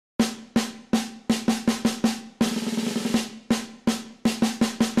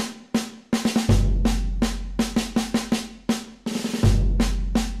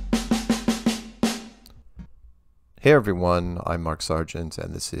Hey everyone, I'm Mark Sargent,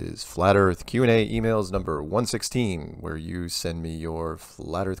 and this is Flat Earth Q&A emails number 116, where you send me your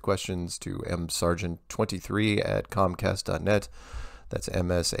Flat Earth questions to msargent23 at comcast.net. That's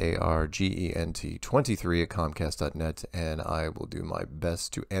MSARGENT23 at comcast.net, and I will do my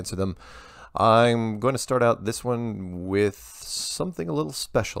best to answer them. I'm going to start out this one with something a little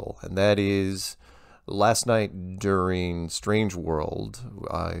special, and that is last night during Strange World,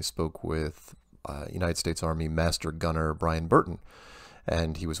 I spoke with United States Army Master Gunner Brian Burton,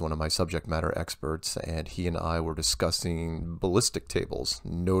 and he was one of my subject matter experts, and he and I were discussing ballistic tables,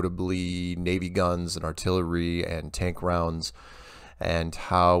 notably Navy guns and artillery and tank rounds, and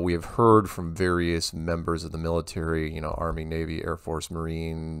how we have heard from various members of the military, Army, Navy, Air Force,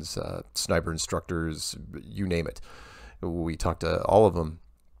 Marines, sniper instructors, you name it. We talked to all of them.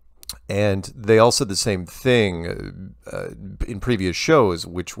 And they all said the same thing in previous shows,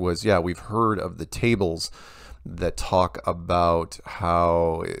 which was, yeah, we've heard of the tables that talk about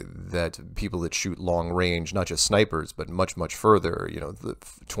how that people that shoot long range, not just snipers, but much, much further, the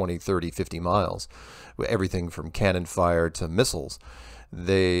 20, 30, 50 miles, everything from cannon fire to missiles.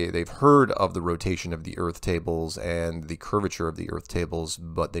 They've heard of the rotation of the Earth tables and the curvature of the Earth tables,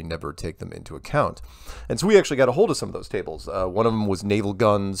 but they never take them into account. And so we actually got a hold of some of those tables. One of them was naval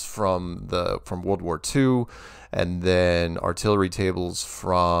guns from World War II, and then artillery tables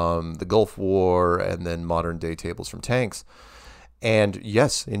from the Gulf War, and then modern day tables from tanks. And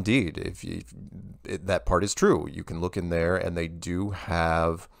yes, indeed, that part is true. You can look in there, and they do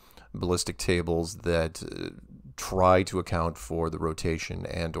have ballistic tables that try to account for the rotation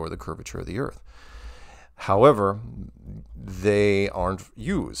and or the curvature of the Earth. However, they aren't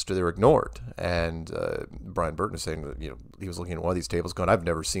used, they're ignored. And Brian Burton is saying that, he was looking at one of these tables going, I've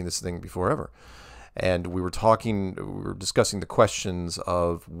never seen this thing before ever. And we were discussing the questions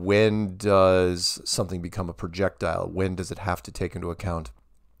of when does something become a projectile? When does it have to take into account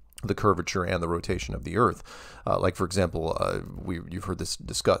the curvature and the rotation of the Earth? Like, for example, you've heard this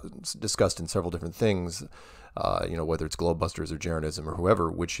discussed in several different things, whether it's globebusters or Jeranism or whoever,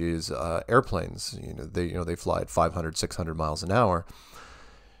 which is airplanes. They fly at 500, 600 miles an hour.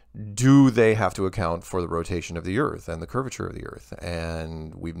 Do they have to account for the rotation of the Earth and the curvature of the Earth?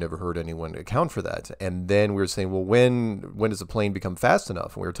 And we've never heard anyone account for that. And then we were saying, well, when does a plane become fast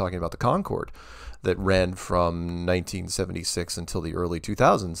enough? And we were talking about the Concorde that ran from 1976 until the early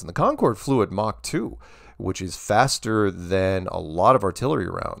 2000s. And the Concorde flew at Mach 2, which is faster than a lot of artillery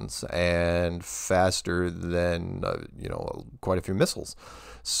rounds and faster than, quite a few missiles.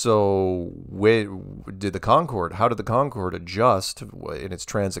 So how did the Concorde adjust in its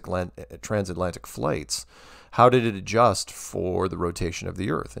transatlantic flights? How did it adjust for the rotation of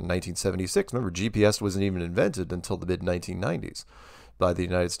the Earth? In 1976, remember, GPS wasn't even invented until the mid-1990s by the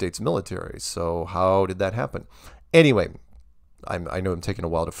United States military. So how did that happen? Anyway, I know I'm taking a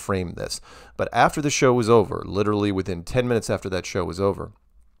while to frame this, but after the show was over, literally within 10 minutes after that show was over,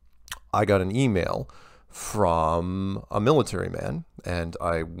 I got an email from a military man, and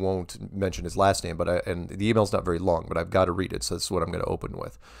I won't mention his last name, and the email's not very long, but I've got to read it, so this is what I'm going to open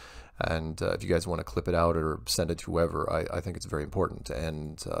with. And if you guys want to clip it out or send it to whoever, I think it's very important.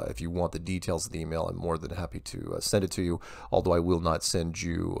 And if you want the details of the email, I'm more than happy to send it to you, although I will not send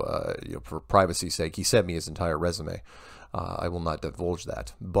you, for privacy's sake. He sent me his entire resume. I will not divulge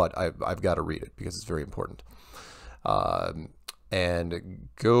that, but I've got to read it because it's very important. And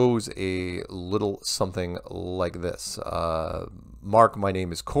it goes a little something like this. Mark, my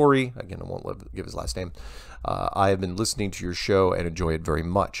name is Corey. Again, I won't give his last name. I have been listening to your show and enjoy it very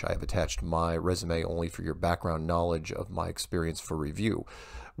much. I have attached my resume only for your background knowledge of my experience for review.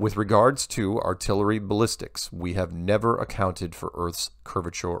 With regards to artillery ballistics, we have never accounted for Earth's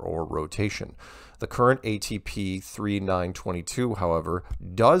curvature or rotation. The current ATP 3922, however,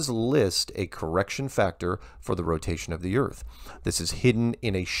 does list a correction factor for the rotation of the Earth. This is hidden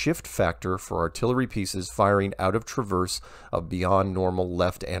in a shift factor for artillery pieces firing out of traverse of beyond normal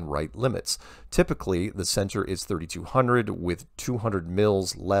left and right limits. Typically, the center is 3200 with 200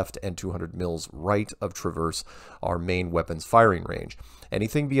 mils left and 200 mils right of traverse, our main weapons firing range.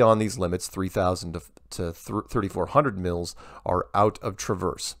 Anything beyond these limits, 3000 to 3400 mils, are out of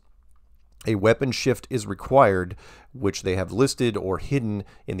traverse. A weapon shift is required, which they have listed or hidden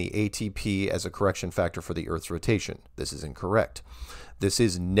in the ATP as a correction factor for the Earth's rotation. This is incorrect. This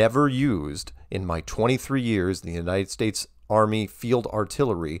is never used in my 23 years in the United States Army Field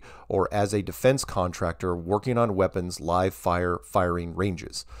Artillery or as a defense contractor working on weapons live firing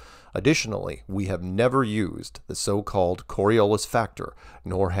ranges. Additionally, we have never used the so-called Coriolis factor,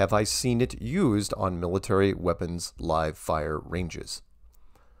 nor have I seen it used on military weapons live fire ranges.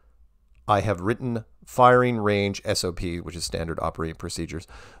 I have written firing range SOP, which is standard operating procedures,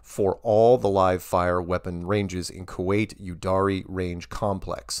 for all the live fire weapon ranges in Kuwait Udari Range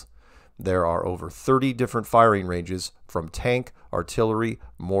Complex. There are over 30 different firing ranges from tank, artillery,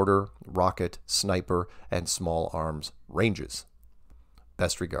 mortar, rocket, sniper, and small arms ranges.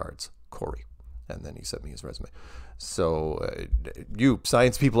 Best regards, Corey. And then he sent me his resume. So you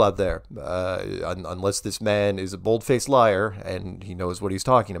science people out there, unless this man is a bold-faced liar and he knows what he's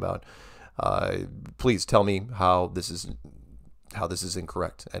talking about, please tell me how this is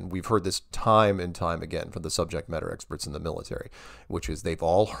incorrect. And we've heard this time and time again from the subject matter experts in the military, which is they've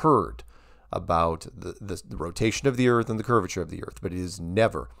all heard about the rotation of the Earth and the curvature of the Earth, but it is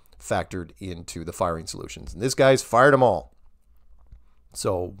never factored into the firing solutions. And this guy's fired them all.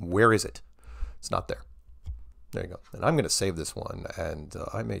 So where is it? It's not there. There you go. And I'm going to save this one, and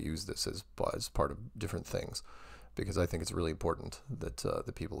I may use this as part of different things, because I think it's really important that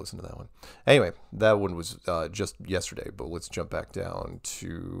the people listen to that one. Anyway, that one was just yesterday, but let's jump back down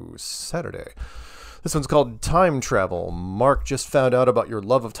to Saturday. This one's called Time Travel. Mark just found out about your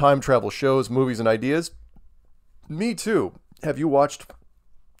love of time travel shows, movies, and ideas. Me too. Have you watched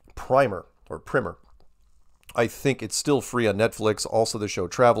Primer? I think it's still free on Netflix. Also, the show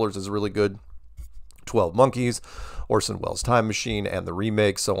Travelers is really good. 12 Monkeys, Orson Welles' Time Machine, and the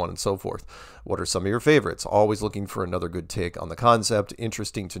remake, so on and so forth. What are some of your favorites? Always looking for another good take on the concept.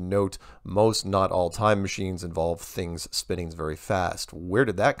 Interesting to note, most, not all, time machines involve things spinning very fast. Where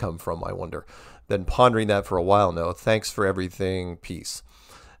did that come from, I wonder? Been pondering that for a while now. Thanks for everything. Peace.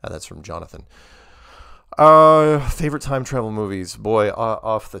 And that's from Jonathan. Favorite time travel movies. Boy,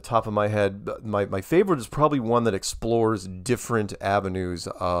 off the top of my head, my favorite is probably one that explores different avenues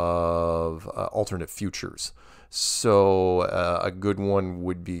of alternate futures. So a good one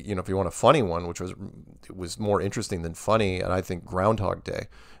would be, if you want a funny one, which was more interesting than funny, and I think Groundhog Day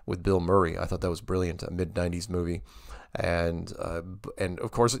with Bill Murray. I thought that was brilliant, a mid-90s movie. And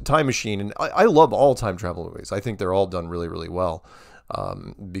of course, Time Machine. And I love all time travel movies. I think they're all done really, really well.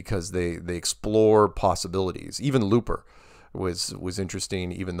 Because they explore possibilities. Even Looper was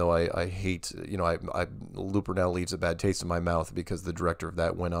interesting, even though I hate, Looper now leaves a bad taste in my mouth because the director of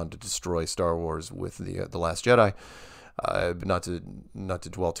that went on to destroy Star Wars with the Last Jedi. But not to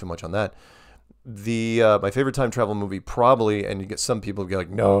dwell too much on that. My favorite time travel movie probably, and you get some people get like,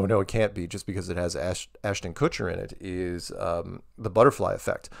 no, it can't be, just because it has Ashton Kutcher in it, is The Butterfly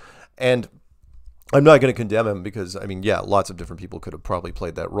Effect. And I'm not going to condemn him because, lots of different people could have probably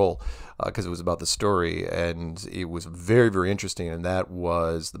played that role because it was about the story, and it was very, very interesting, and that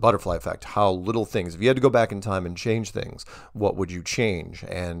was the butterfly effect, how little things, if you had to go back in time and change things, what would you change,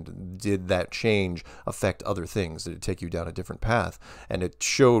 and did that change affect other things? Did it take you down a different path? And it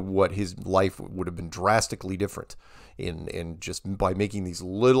showed what his life would have been drastically different in just by making these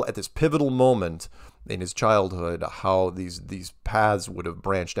little, at this pivotal moment in his childhood, how these paths would have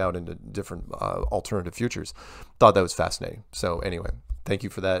branched out into different alternative futures. Thought that was fascinating. So anyway, thank you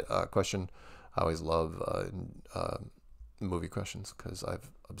for that question. I always love movie questions because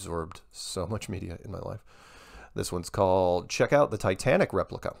I've absorbed so much media in my life. This one's called Check Out the Titanic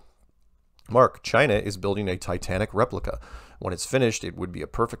Replica. Mark, China is building a Titanic replica. When it's finished, it would be a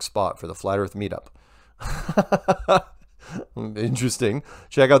perfect spot for the Flat Earth meetup. Interesting.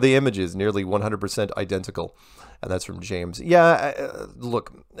 Check out the images, nearly 100% identical. And that's from James. Yeah,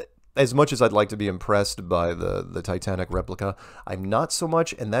 look, as much as I'd like to be impressed by the Titanic replica, I'm not so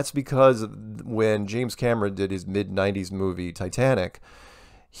much, and that's because when James Cameron did his mid-90s movie Titanic,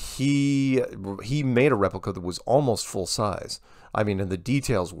 he made a replica that was almost full size. And the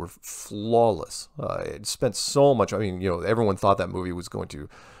details were flawless. It spent so much, everyone thought that movie was going to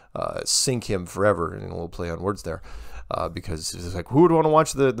sink him forever, and a little play on words there, because it's like, who would want to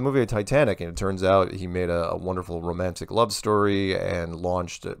watch the movie Titanic? And it turns out he made a wonderful romantic love story and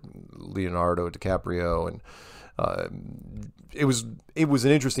launched Leonardo DiCaprio, and it was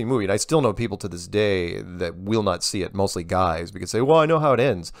an interesting movie. And I still know people to this day that will not see it, mostly guys, because say, well, I know how it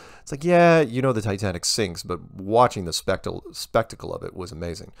ends. It's like, yeah, the Titanic sinks, but watching the spectacle of it was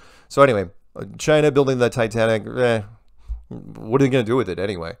amazing. So anyway, China building the Titanic, what are they going to do with it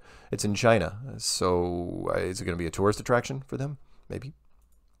anyway? It's in China. So is it going to be a tourist attraction for them? Maybe.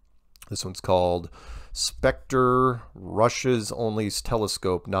 This one's called Spectre, Russia's only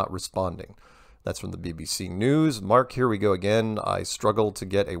telescope not responding. That's from the BBC News. Mark, here we go again. I struggle to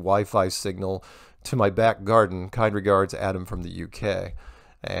get a Wi-Fi signal to my back garden. Kind regards, Adam from the UK.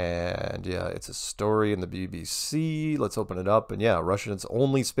 And yeah, it's a story in the BBC. Let's open it up. And yeah, Russia's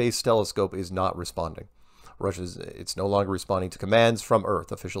only space telescope is not responding. It's no longer responding to commands from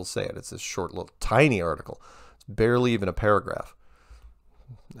Earth, officials say it. It's a short, little, tiny article. It's barely even a paragraph.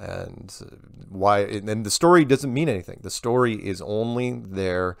 And why? And the story doesn't mean anything. The story is only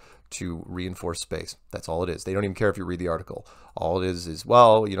there to reinforce space. That's all it is. They don't even care if you read the article. All it is,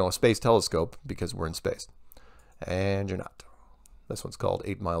 well, you know, a space telescope because we're in space. And you're not. This one's called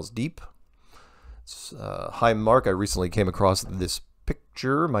 8 Miles Deep. Hi, Mark. I recently came across this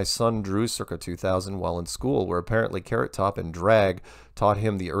picture my son drew circa 2000 while in school, where apparently Carrot Top and Drag taught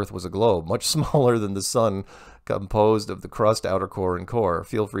him the Earth was a globe, much smaller than the sun, composed of the crust, outer core, and core.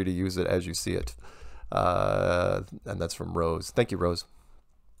 Feel free to use it as you see it. And that's from Rose. Thank you, Rose.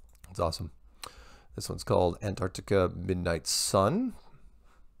 It's awesome. This one's called Antarctica Midnight Sun.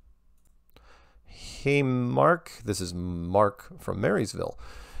 Hey, Mark. This is Mark from Marysville.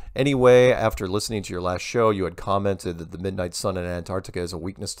 Anyway, after listening to your last show, you had commented that the midnight sun in Antarctica is a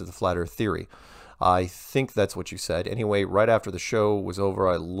weakness to the flat earth theory. I think that's what you said. Anyway, right after the show was over,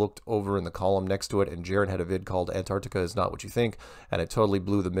 I looked over in the column next to it, and Jaron had a vid called Antarctica is Not What You Think, and it totally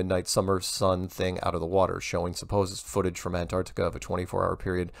blew the midnight summer sun thing out of the water, showing supposed footage from Antarctica of a 24-hour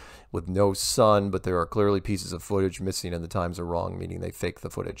period with no sun, but there are clearly pieces of footage missing and the times are wrong, meaning they faked the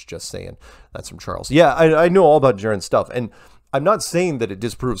footage. Just saying. That's from Charles. Yeah, I know all about Jaron's stuff, and I'm not saying that it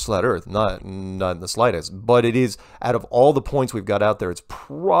disproves flat earth, not in the slightest, but it is, out of all the points we've got out there, it's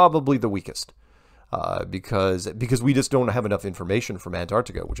probably the weakest. Because we just don't have enough information from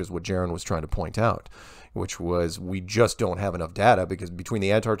Antarctica, which is what Jaron was trying to point out, which was we just don't have enough data, because between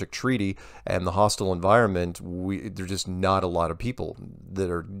the Antarctic Treaty and the hostile environment, there's just not a lot of people that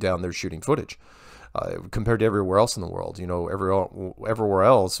are down there shooting footage. Compared to everywhere else in the world, you know, everywhere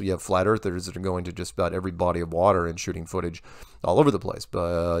else you have flat earthers that are going to just about every body of water and shooting footage all over the place.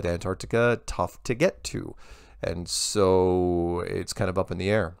 But Antarctica, tough to get to, and so it's kind of up in the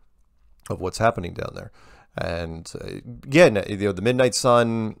air of what's happening down there. And again, you know, the midnight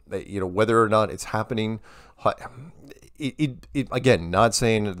sun, you know, whether or not it's happening, again, not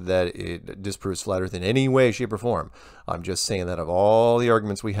saying that it disproves flat earth in any way, shape, or form. I'm just saying that of all the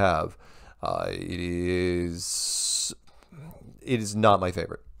arguments we have, it is not my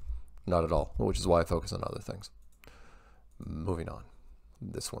favorite, not at all, which is why I focus on other things. Moving on.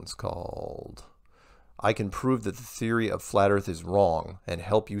 This one's called I Can Prove That the Theory of Flat Earth is Wrong and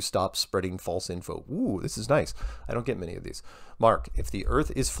Help You Stop Spreading False Info. Ooh, this is nice. I don't get many of these. Mark, if the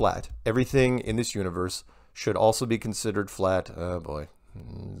Earth is flat, everything in this universe should also be considered flat. Oh boy,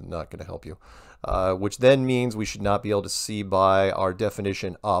 not going to help you. Which then means we should not be able to see by our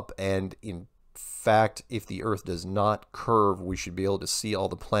definition up. And in fact, if the Earth does not curve, we should be able to see all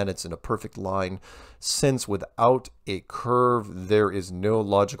the planets in a perfect line, since without a curve, there is no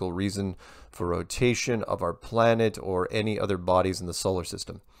logical reason for rotation of our planet or any other bodies in the solar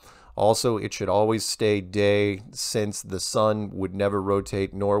system. Also, it should always stay day, since the sun would never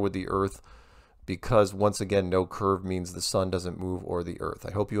rotate, nor would the Earth, because once again, no curve means the sun doesn't move or the Earth.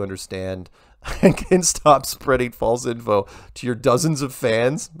 I hope you understand and can stop spreading false info to your dozens of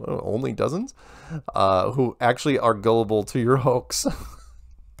fans, only dozens, who actually are gullible to your hoax.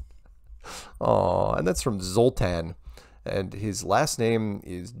 Oh, and that's from Zoltan. And his last name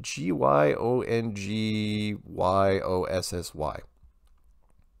is Gyongyossy.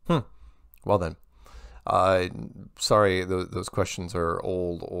 Well then. Sorry, those questions are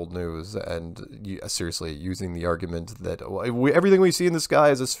old news. And seriously, using the argument that everything we see in the sky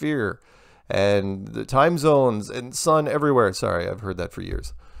is a sphere. And the time zones and sun everywhere. Sorry, I've heard that for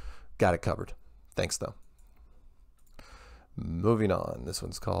years. Got it covered. Thanks, though. Moving on. This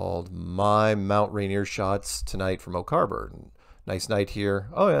one's called My Mount Rainier Shots Tonight from Oak Harbor. Nice night here.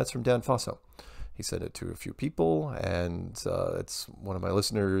 Oh, yeah, that's from Dan Fosso. He sent it to a few people, and it's one of my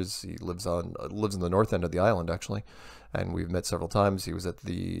listeners. He lives in the north end of the island, actually, and we've met several times. He was at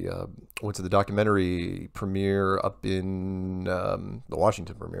went to the documentary premiere up in, the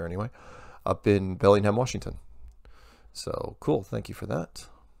Washington premiere anyway, up in Bellingham, Washington. So, cool. Thank you for that.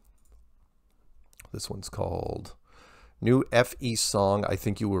 This one's called New FE Song I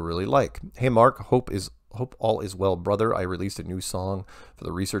Think You Will Really Like. Hey, Mark, hope all is well, brother. I released a new song for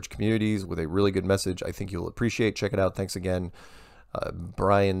the research communities with a really good message I think you'll appreciate. Check it out. Thanks again,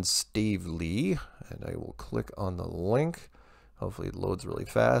 Brian Stavely. And I will click on the link. Hopefully it loads really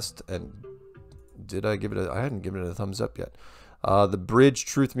fast. And did I give it I hadn't given it a thumbs up yet. The Bridge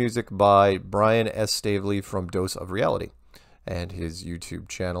Truth Music by Brian S. Stavely from Dose of Reality. And his YouTube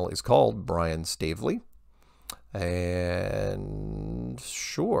channel is called Brian Stavely. And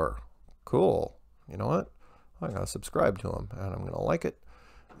sure, cool. You know what? I'm going to subscribe to him, and I'm going to like it.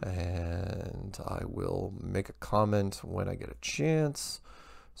 And I will make a comment when I get a chance.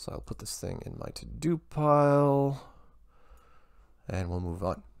 So I'll put this thing in my to-do pile. And we'll move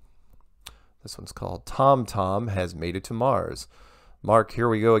on. This one's called Tom Tom Has Made It to Mars. Mark, here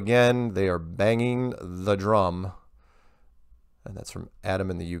we go again. They are banging the drum. And that's from Adam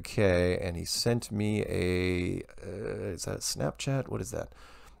in the UK. And he sent me a, is that a Snapchat? What is that?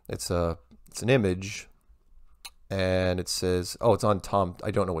 It's an image. And it says, oh, it's on Tom.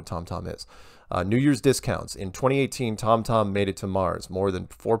 I don't know what TomTom is. New Year's discounts. In 2018, TomTom made it to Mars. More than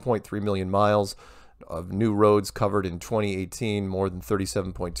 4.3 million miles of new roads covered in 2018. More than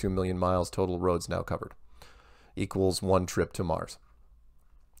 37.2 million miles total roads now covered. Equals one trip to Mars.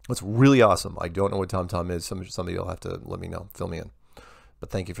 That's really awesome. I don't know what TomTom is. Somebody will have to let me know. Fill me in.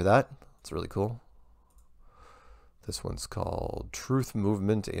 But thank you for that. It's really cool. This one's called Truth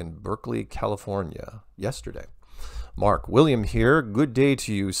Movement in Berkeley, California. Yesterday. Mark, William here. Good day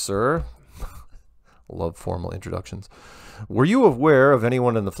to you, sir. Love formal introductions. Were you aware of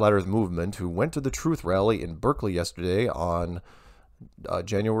anyone in the Flat Earth movement who went to the Truth Rally in Berkeley yesterday on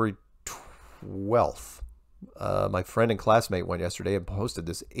January 12th? My friend and classmate went yesterday and posted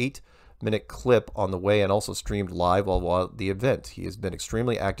this 8-minute clip on the way and also streamed live while at the event. He has been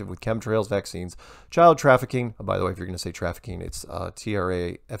extremely active with chemtrails, vaccines, child trafficking. By the way, if you're going to say trafficking, it's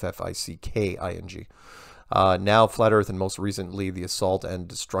trafficking. Now Flat Earth, and most recently the assault and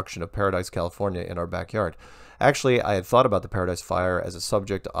destruction of Paradise, California in our backyard. Actually, I had thought about the Paradise Fire as a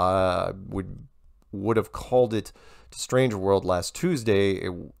subject. I would have called it Strange World last Tuesday.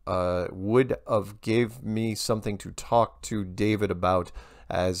 It would have gave me something to talk to David about,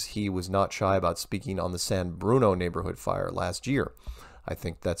 as he was not shy about speaking on the San Bruno neighborhood fire last year. I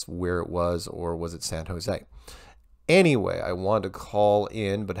think that's where it was, or was it San Jose? Anyway, I wanted to call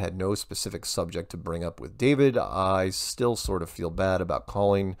in, but had no specific subject to bring up with David. I still sort of feel bad about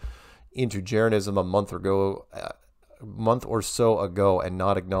calling into Jaronism a month or so ago and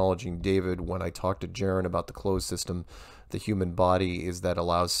not acknowledging David when I talked to Jaron about the closed system the human body is that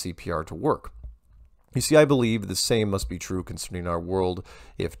allows CPR to work. You see, I believe the same must be true concerning our world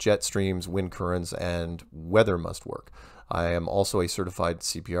if jet streams, wind currents, and weather must work. I am also a certified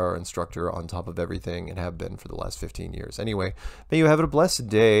CPR instructor on top of everything and have been for the last 15 years. Anyway, may you have a blessed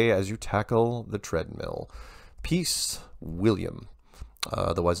day as you tackle the treadmill. Peace, William.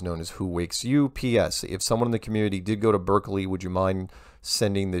 Otherwise known as Who Wakes You. P.S. If someone in the community did go to Berkeley, would you mind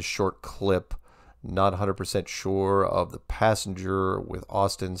sending this short clip? Not 100% sure of the passenger with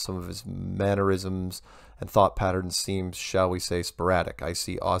Austin. Some of his mannerisms and thought patterns seem, shall we say, sporadic. I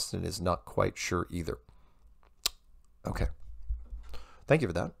see Austin is not quite sure either. Okay. Thank you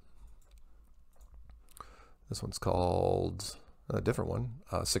for that. This one's called a different one.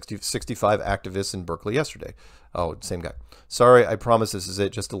 65 activists in Berkeley yesterday. Oh, same guy. Sorry, I promise this is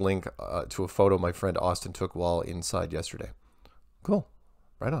it. Just a link to a photo my friend Austin took while inside yesterday. Cool.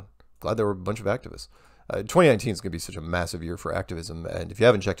 Right on. Glad there were a bunch of activists. 2019 is going to be such a massive year for activism. And if you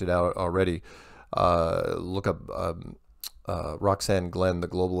haven't checked it out already, look up Roxanne Glenn, the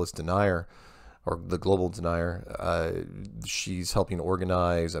globalist denier, or the global denier. She's helping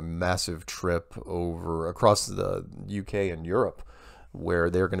organize a massive trip across the UK and Europe, where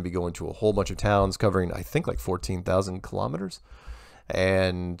they're going to be going to a whole bunch of towns covering, I think, like 14,000 kilometers,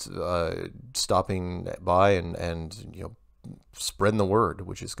 and stopping by and you know, spreading the word,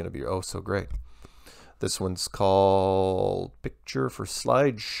 which is going to be oh so great. This one's called Picture for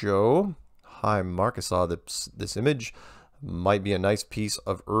Slideshow. Hi, Mark. I saw this image. Might be a nice piece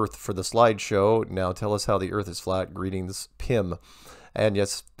of Earth for the slideshow. Now tell us how the Earth is flat. Greetings, Pim. And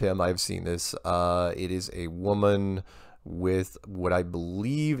yes, Pim, I've seen this. It is a woman with what I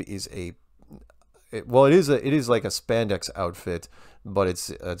believe is it is like a spandex outfit, but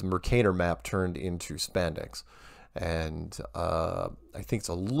it's a Mercator map turned into spandex. And I think it's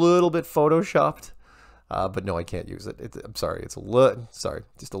a little bit photoshopped, but no, I can't use it. I'm sorry. It's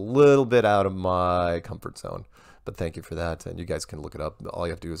just a little bit out of my comfort zone. But thank you for that, and you guys can look it up. All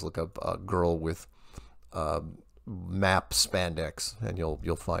you have to do is look up girl with map spandex, and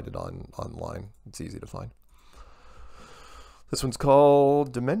you'll find it online. It's easy to find. This one's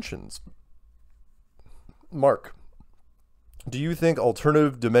called Dimensions. Mark, do you think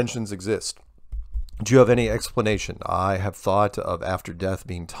alternative dimensions exist? Do you have any explanation? I have thought of after death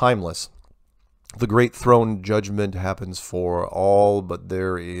being timeless. The great throne judgment happens for all, but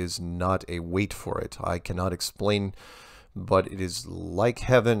there is not a wait for it. I cannot explain, but it is like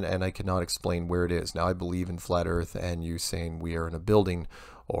heaven, and I cannot explain where it is. Now, I believe in flat earth, and you saying we are in a building,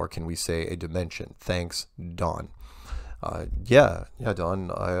 or can we say a dimension? Thanks, Don. Yeah,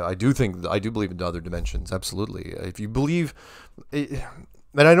 Don. I do believe in other dimensions. Absolutely. If you believe,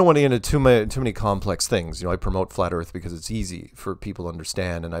 And I don't want to get into too many complex things. I promote flat Earth because it's easy for people to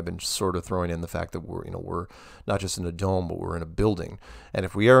understand, and I've been sort of throwing in the fact that we're not just in a dome, but we're in a building. And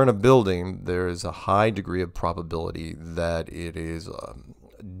if we are in a building, there is a high degree of probability that it is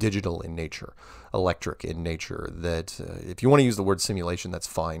digital in nature, electric in nature. That if you want to use the word simulation, that's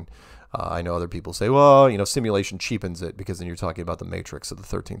fine. I know other people say, well, simulation cheapens it because then you're talking about the Matrix of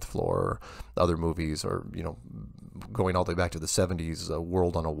the 13th Floor or other movies, or, going all the way back to the 70s,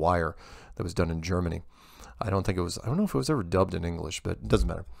 World on a Wire that was done in Germany. I don't know if it was ever dubbed in English, but it doesn't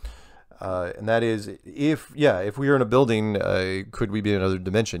matter. And that is, if we are in a building, could we be in another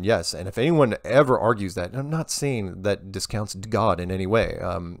dimension? Yes. And if anyone ever argues that, and I'm not saying that discounts God in any way.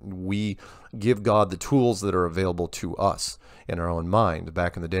 We give God the tools that are available to us in our own mind.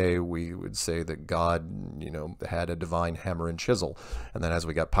 Back in the day, we would say that God, had a divine hammer and chisel. And then as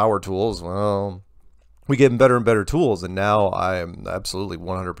we got power tools, well, we gave him better and better tools. And now I am absolutely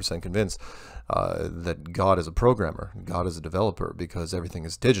 100% convinced that God is a programmer, God is a developer, because everything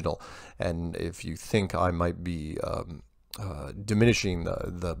is digital. And if you think I might be diminishing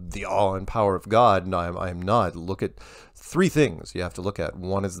the awe and power of God, and I am not. Look at three things you have to look at.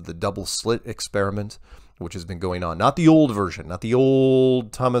 One is the double slit experiment, which has been going on. Not the old version, not the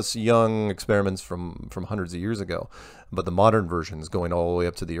old Thomas Young experiments from hundreds of years ago, but the modern versions going all the way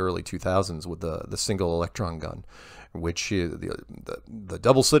up to the early 2000s with the single electron gun, which is the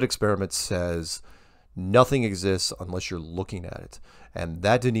double slit experiment says nothing exists unless you're looking at it. And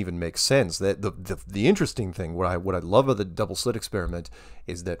that didn't even make sense. That the interesting thing, what I love about the double slit experiment,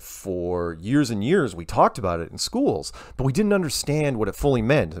 is that for years and years we talked about it in schools, but we didn't understand what it fully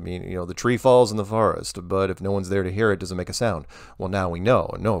meant. I mean, the tree falls in the forest, but if no one's there to hear it, it doesn't make a sound. Well, now we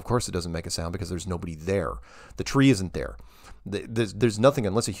know. No, of course it doesn't make a sound because there's nobody there. The tree isn't there. There's nothing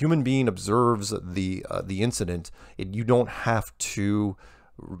unless a human being observes the incident. You don't have to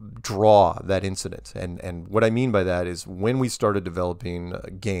draw that incident. And what I mean by that is when we started developing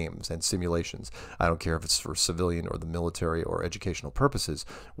games and simulations, I don't care if it's for civilian or the military or educational purposes,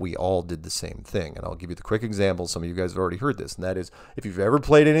 we all did the same thing. And I'll give you the quick example. Some of you guys have already heard this, and that is, if you've ever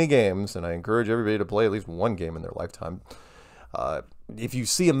played any games, and I encourage everybody to play at least one game in their lifetime, if you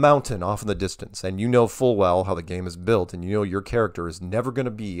see a mountain off in the distance and you know full well how the game is built, and you know your character is never going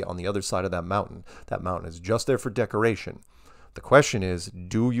to be on the other side of that mountain is just there for decoration. The question is,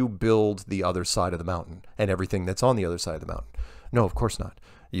 do you build the other side of the mountain and everything that's on the other side of the mountain? No, of course not.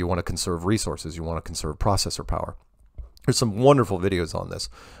 You want to conserve resources. You want to conserve processor power. There's some wonderful videos on this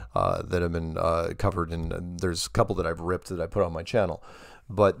that have been covered, and there's a couple that I've ripped that I put on my channel.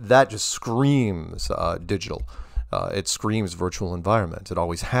 But that just screams digital. It screams virtual environment. It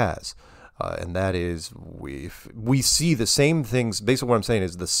always has. And that is, we see the same things. Basically what I'm saying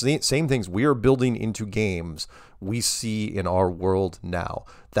is the same things we are building into games we see in our world now.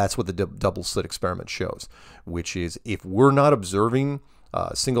 That's what the double slit experiment shows, which is if we're not observing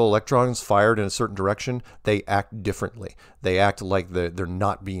single electrons fired in a certain direction, they act differently. They act like they're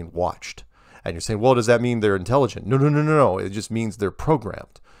not being watched. And you're saying, well, does that mean they're intelligent? No. It just means they're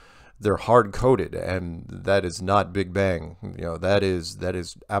programmed. They're hard-coded, and that is not Big Bang. That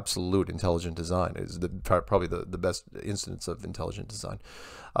is absolute intelligent design. It is probably the best instance of intelligent design.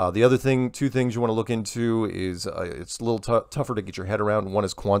 The other two things you want to look into is it's a little tougher to get your head around. One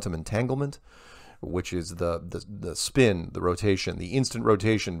is quantum entanglement, which is the spin, the rotation, the instant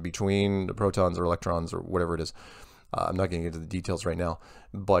rotation between the protons or electrons or whatever it is. I'm not getting into the details right now,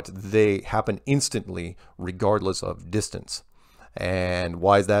 but they happen instantly regardless of distance. And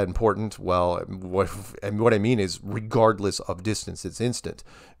why is that important? Well, what I mean is regardless of distance, it's instant.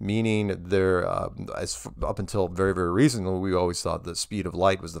 Meaning up until very, very recently, we always thought the speed of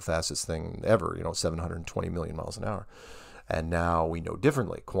light was the fastest thing ever, 720 million miles an hour. And now we know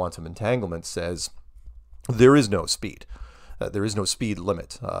differently. Quantum entanglement says there is no speed. There is no speed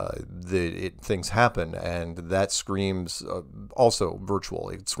limit. Things happen, and that screams also virtual.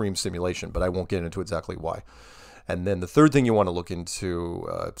 It screams simulation, but I won't get into exactly why. And then the third thing you want to look into,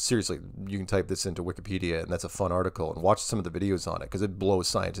 seriously, you can type this into Wikipedia, and that's a fun article, and watch some of the videos on it, because it blows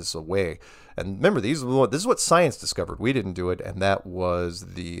scientists away. And remember, this is what science discovered. We didn't do it, and that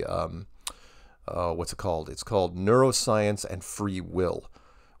was the, what's it called? It's called neuroscience and free will,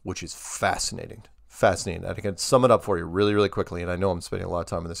 which is fascinating. Fascinating. I can sum it up for you really, really quickly, and I know I'm spending a lot of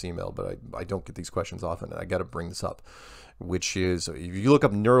time in this email, but I don't get these questions often, and I got to bring this up. Which is, if you look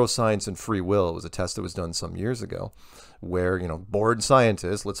up neuroscience and free will, it was a test that was done some years ago where, bored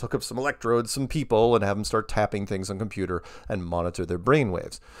scientists, let's hook up some electrodes, some people, and have them start tapping things on a computer and monitor their brain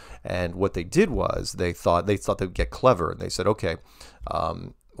waves. And what they did was they thought they'd get clever, and they said, okay,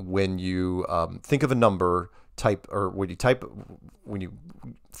 when you think of a number type, or when you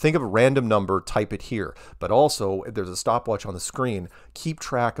think of a random number, type it here. But also, if there's a stopwatch on the screen, keep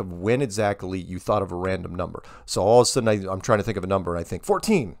track of when exactly you thought of a random number. So all of a sudden, I'm trying to think of a number, and I think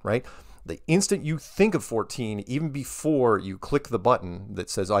 14, right? The instant you think of 14, even before you click the button that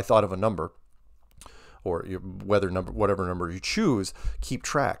says I thought of a number, or whatever number you choose, keep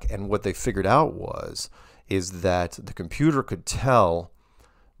track. And what they figured out is that the computer could tell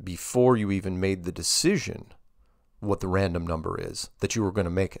before you even made the decision what the random number is, that you were going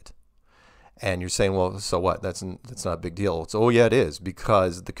to make it. And you're saying, well, so what? That's not a big deal. It's, oh yeah, it is,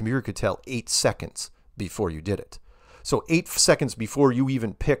 because the computer could tell 8 seconds before you did it. So 8 seconds before you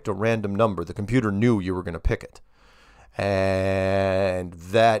even picked a random number, the computer knew you were going to pick it. And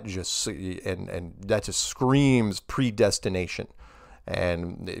that just screams predestination.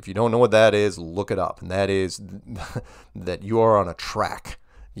 And if you don't know what that is, look it up. And that is that you are on a track.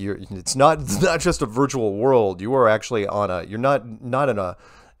 It's not just a virtual world. You are actually you're not in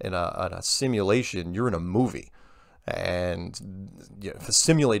a simulation. You're in a movie, and a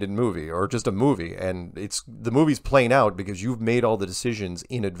simulated movie, or just a movie, and the movie's playing out because you've made all the decisions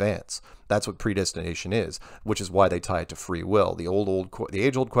in advance. That's what predestination is, which is why they tie it to free will. The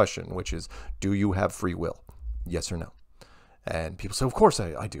age-old question, which is, do you have free will? Yes or no? And people say, of course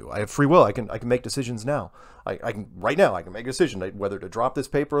I do. I have free will. I can make decisions now. I can right now. I can make a decision whether to drop this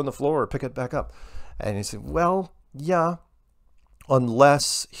paper on the floor or pick it back up. And you say, well, yeah,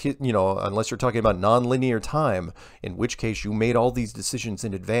 unless you're talking about nonlinear time, in which case you made all these decisions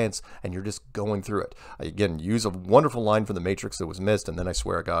in advance and you're just going through it. I, again, use a wonderful line from The Matrix that was missed, and then I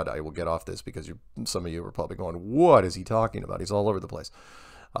swear to God, I will get off this because some of you are probably going, what is he talking about? He's all over the place.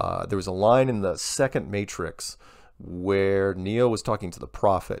 There was a line in the second Matrix where Neo was talking to the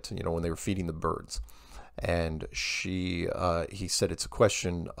prophet, when they were feeding the birds. And he said it's a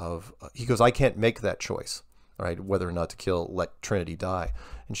question of, he goes, I can't make that choice, right? Whether or not to let Trinity die.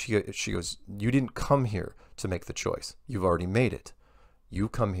 And she goes, you didn't come here to make the choice. You've already made it. You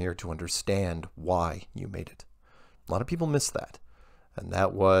come here to understand why you made it. A lot of people miss that. And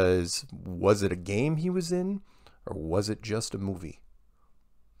that was it a game he was in, or was it just a movie?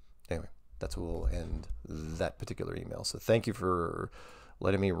 Anyway. That's where we'll end that particular email. So thank you for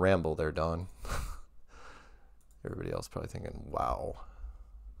letting me ramble there, Don. Everybody else probably thinking, wow,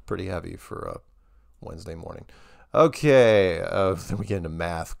 pretty heavy for a Wednesday morning. Okay, then we get into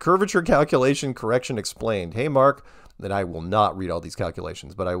math. Curvature calculation correction explained. Hey, Mark, then I will not read all these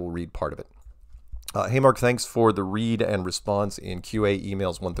calculations, but I will read part of it. Hey, Mark, thanks for the read and response in QA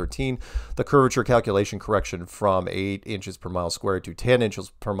emails 113. The curvature calculation correction from 8 inches per mile squared to 10 inches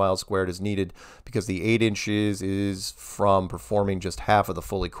per mile squared is needed because the 8 inches is from performing just half of the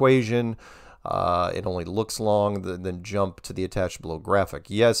full equation. It only looks long, then jump to the attached below graphic.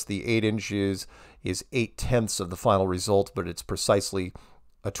 Yes, the 8 inches is 8/10 of the final result, but it's precisely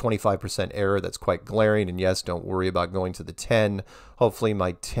a 25% error that's quite glaring. And yes, don't worry about going to the 10. Hopefully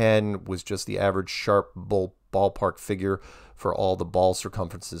my 10 was just the average sharp ballpark figure for all the ball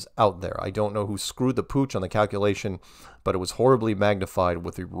circumferences out there. I don't know who screwed the pooch on the calculation, but it was horribly magnified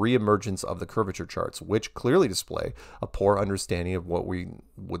with the reemergence of the curvature charts, which clearly display a poor understanding of what we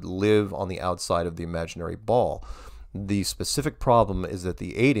would live on the outside of the imaginary ball. The specific problem is that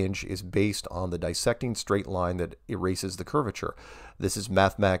the 8-inch is based on the dissecting straight line that erases the curvature. This is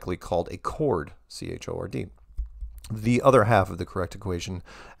mathematically called a chord, C-H-O-R-D. The other half of the correct equation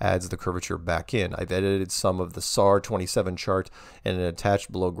adds the curvature back in. I've edited some of the SAR 27 chart and an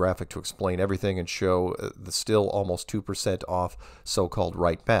attached below graphic to explain everything and show the still almost 2% off so-called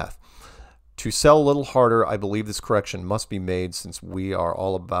right math. To sell a little harder, I believe this correction must be made since we are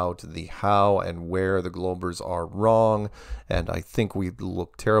all about the how and where the Globers are wrong, and I think we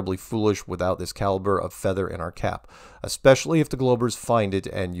look terribly foolish without this caliber of feather in our cap, especially if the Globers find it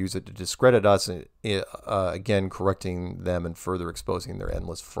and use it to discredit us, again correcting them and further exposing their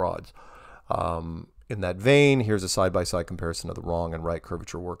endless frauds. In that vein, here's a side-by-side comparison of the wrong and right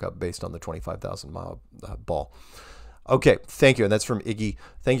curvature workup based on the 25,000 mile ball. Okay, thank you, and that's from Iggy.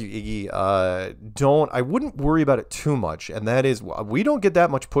 Thank you, Iggy. I wouldn't worry about it too much, and that is, we don't get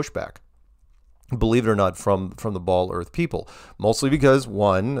that much pushback, believe it or not, from the Ball Earth people. Mostly because,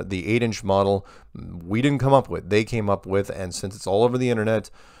 one, the 8-inch model we didn't come up with. They came up with, and since it's all over the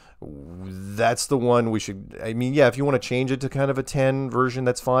internet, that's the one we should, I mean, yeah, if you want to change it to kind of a 10 version,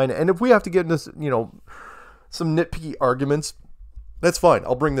 that's fine. And if we have to get into, some nitpicky arguments, that's fine.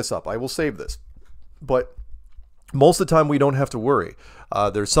 I'll bring this up. I will save this. But most of the time, we don't have to worry.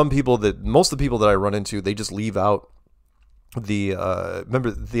 There's some people most of the people that I run into, they just leave out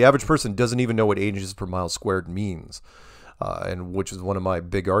remember, the average person doesn't even know what 8 inches per mile squared means. and which is one of my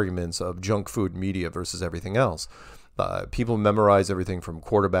big arguments of junk food media versus everything else. People memorize everything from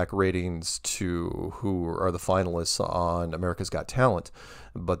quarterback ratings to who are the finalists on America's Got Talent,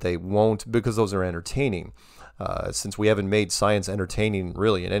 but they won't, because those are entertaining. Since we haven't made science entertaining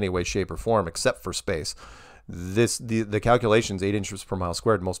really in any way, shape, or form except for space, the calculations 8 inches per mile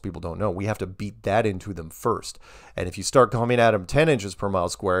squared, most people don't know. We have to beat that into them first. And if you start coming at them 10 inches per mile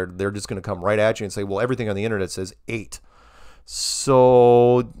squared, they're just going to come right at you and say, well, everything on the internet says 8.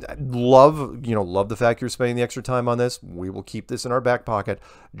 So love the fact you're spending the extra time on this. We will keep this in our back pocket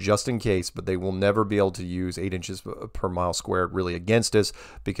just in case, but they will never be able to use 8 inches per mile squared really against us,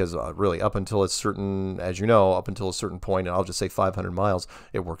 because really up until a certain, as you know, up until a certain point, and I'll just say 500 miles,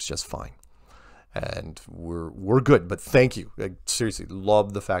 it works just fine. And we're good, but thank you. I seriously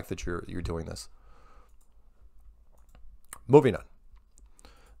love the fact that you're doing this. Moving on.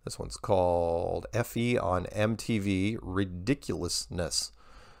 This one's called FE on MTV, Ridiculousness.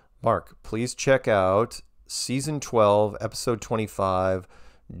 Mark, please check out Season 12, Episode 25,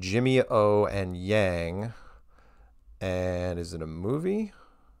 Jimmy O and Yang. And is it a movie?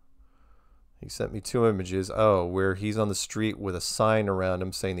 He sent me 2 images. Oh, where he's on the street with a sign around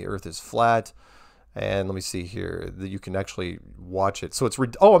him saying the earth is flat. And let me see here. You can actually watch it. So it's,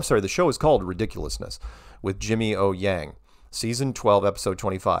 I'm sorry, the show is called Ridiculousness with Jimmy O Yang. Season 12, Episode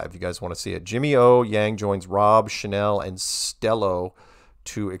 25. If you guys want to see it. Jimmy O Yang joins Rob, Chanel, and Stello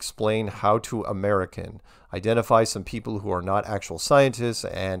to explain how to American, identify some people who are not actual scientists,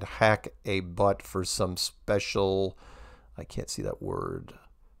 and hack a butt for some special, I can't see that word,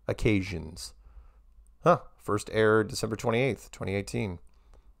 occasions. First aired December 28th, 2018.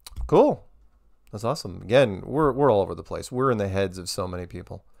 Cool. That's awesome. Again, we're all over the place. We're in the heads of so many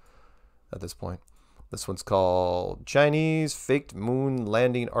people at this point. This one's called Chinese Faked Moon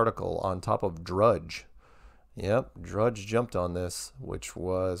Landing Article on top of Drudge. Yep, Drudge jumped on this, which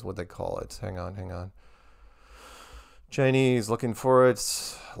was, what they call it. Hang on. Chinese, looking for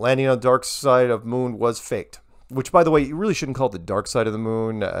it. Landing on the dark side of moon was faked. Which, by the way, you really shouldn't call it the dark side of the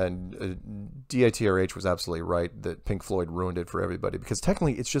moon. And DITRH was absolutely right that Pink Floyd ruined it for everybody. Because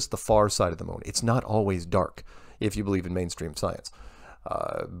technically, it's just the far side of the moon. It's not always dark, if you believe in mainstream science.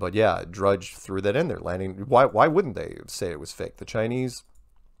 But yeah, Drudge threw that in there. Landing. Why wouldn't they say it was fake? The Chinese,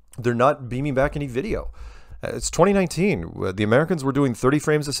 they're not beaming back any video. It's 2019. The Americans were doing 30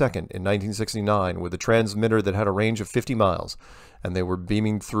 frames a second in 1969 with a transmitter that had a range of 50 miles. And they were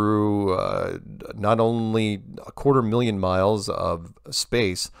beaming through not only 250,000 miles of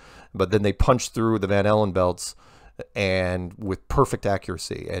space, but then they punched through the Van Allen belts and with perfect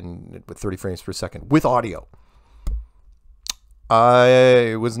accuracy and with 30 frames per second with audio.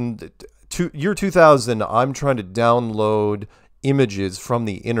 I was in year 2000. I'm trying to download images from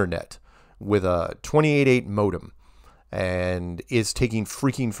the internet with a 28.8 modem, and it's taking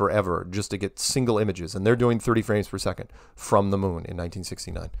freaking forever just to get single images. And they're doing 30 frames per second from the moon in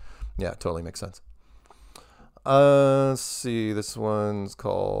 1969. Yeah, totally makes sense. Let's see. This one's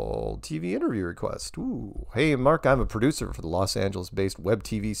called TV Interview Request. Ooh. Hey, Mark, I'm a producer for the Los Angeles-based web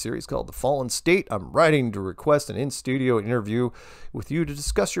TV series called The Fallen State. I'm writing to request an in-studio interview with you to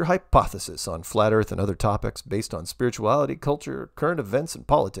discuss your hypothesis on flat Earth and other topics based on spirituality, culture, current events, and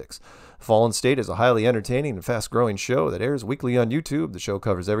politics. Fallen State is a highly entertaining and fast-growing show that airs weekly on YouTube. The show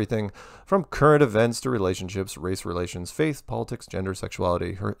covers everything from current events to relationships, race relations, faith, politics, gender,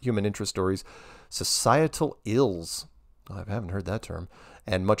 sexuality, human interest stories, societal ills, I haven't heard that term,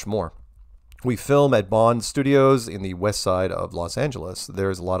 and much more. We film at Bond Studios in the west side of Los Angeles.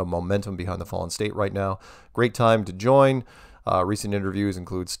 There's a lot of momentum behind The Fallen State right now. Great time to join. Recent interviews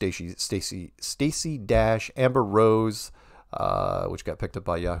include Stacey-Amber Rose, which got picked up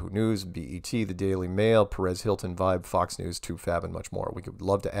by Yahoo News, BET, The Daily Mail, Perez Hilton, Vibe, Fox News, 2Fab, and much more. We would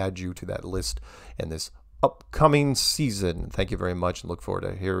love to add you to that list in this upcoming season. Thank you very much and look forward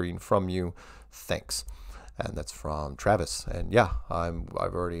to hearing from you. Thanks. And that's from Travis. And yeah, I've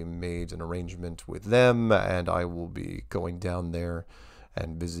already made an arrangement with them, and I will be going down there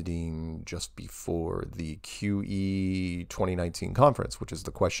and visiting just before the QE 2019 conference, which is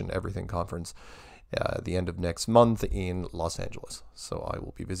the Question Everything conference, the end of next month in Los Angeles. So I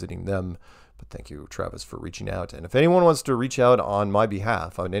will be visiting them. But thank you, Travis, for reaching out. And if anyone wants to reach out on my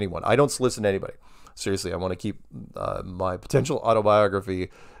behalf, on anyone, I don't solicit anybody. Seriously, I want to keep my potential autobiography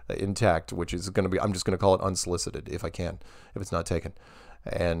intact, which is going to be, I'm just going to call it unsolicited if I can, if it's not taken.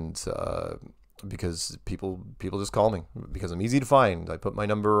 And because people just call me because I'm easy to find. I put my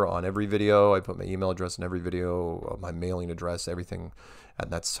number on every video. I put my email address in every video, my mailing address, everything. And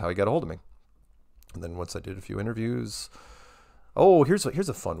that's how he got a hold of me. And then once I did a few interviews, oh, here's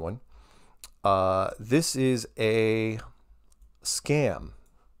a fun one. This is a scam.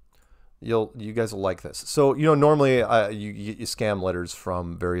 You guys will like this. So, normally you scam letters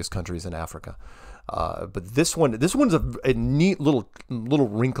from various countries in Africa. But this one's a neat little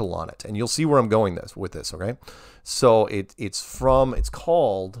wrinkle on it, and you'll see where I'm going with this. Okay, so it's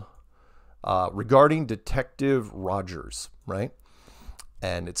called regarding Detective Rogers, right?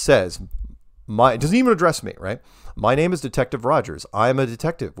 And it says it doesn't even address me, right? My name is Detective Rogers. I am a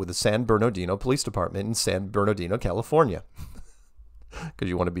detective with the San Bernardino Police Department in San Bernardino, California. Because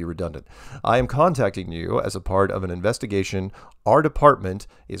you want to be redundant. I am contacting you as a part of an investigation our department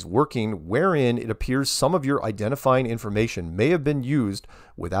is working wherein it appears some of your identifying information may have been used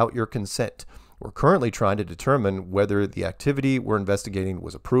without your consent. We're currently trying to determine whether the activity we're investigating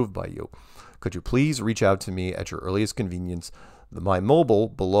was approved by you. Could you please reach out to me at your earliest convenience? My mobile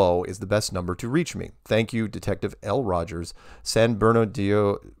below is the best number to reach me. Thank you, Detective L. Rogers, San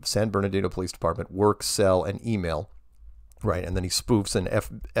Bernardino Police Department, work, cell, and email. Right, and then he spoofs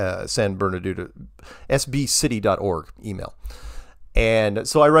an San Bernardino sbcity.org email. And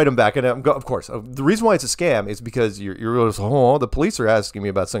so I write him back, and of course, the reason why it's a scam is because you're the police are asking me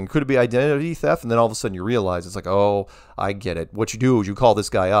about something. Could it be identity theft? And then all of a sudden you realize it's like, oh, I get it. What you do is you call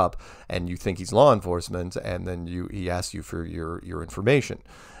this guy up, and you think he's law enforcement, and then he asks you for your information,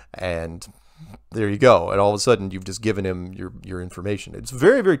 and there you go. And all of a sudden you've just given him your information. It's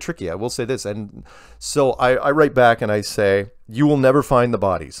very, very tricky. I will say this. And so I write back and I say, you will never find the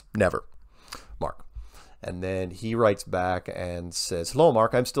bodies. Never. Mark. And then he writes back and says, hello,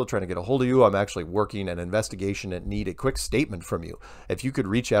 Mark. I'm still trying to get a hold of you. I'm actually working an investigation and need a quick statement from you. If you could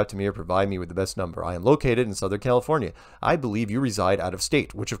reach out to me or provide me with the best number. I am located in Southern California. I believe you reside out of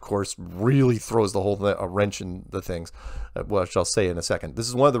state, which of course really throws the whole a wrench in the things, which I'll say in a second. This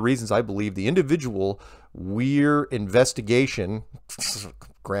is one of the reasons I believe the individual we're investigation,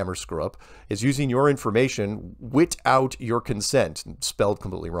 grammar screw up, is using your information without your consent. Spelled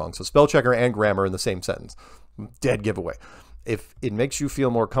completely wrong. So spell checker and grammar in the same sentence. Dead giveaway. If it makes you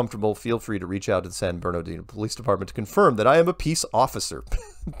feel more comfortable, feel free to reach out to the San Bernardino Police Department to confirm that I am a peace officer.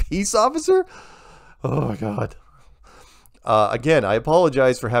 Peace officer? Oh my God. Again, I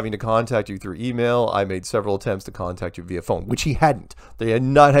apologize for having to contact you through email. I made several attempts to contact you via phone, which he hadn't. They had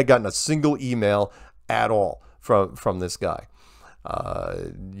not gotten a single email at all from this guy.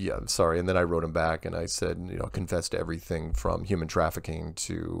 Yeah, I'm sorry. And then I wrote him back and I said, confess to everything from human trafficking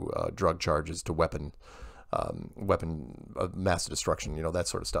to drug charges to weapon of mass destruction, that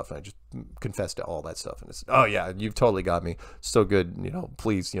sort of stuff. And I just confessed to all that stuff. And I said, oh yeah, you've totally got me. So good.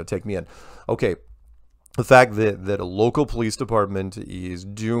 Please, take me in. Okay. The fact that a local police department is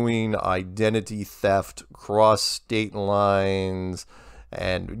doing identity theft across state lines,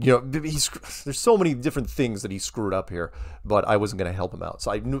 and there's so many different things that he screwed up here, but I wasn't going to help him out.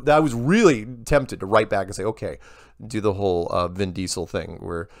 So I was really tempted to write back and say, okay, do the whole Vin Diesel thing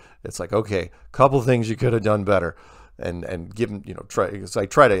where it's like, okay, couple things you could have done better, and give him, because I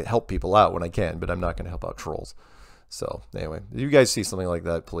try to help people out when I can, but I'm not going to help out trolls. So anyway, if you guys see something like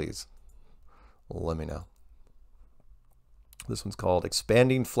that, please let me know. This one's called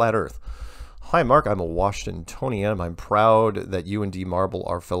Expanding Flat Earth. Hi, Mark. I'm a Washingtonian. I'm proud that you and D. Marble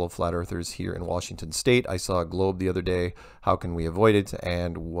are fellow flat earthers here in Washington State. I saw a globe the other day. How can we avoid it?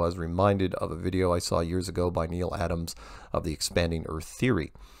 And was reminded of a video I saw years ago by Neil Adams of the expanding Earth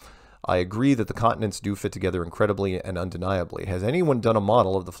theory. I agree that the continents do fit together incredibly and undeniably. Has anyone done a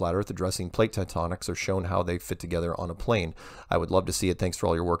model of the flat Earth addressing plate tectonics or shown how they fit together on a plane? I would love to see it. Thanks for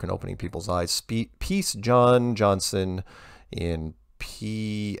all your work in opening people's eyes. Peace, John Johnson in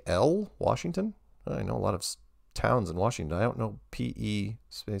PL, Washington. I know a lot of towns in Washington. I don't know PE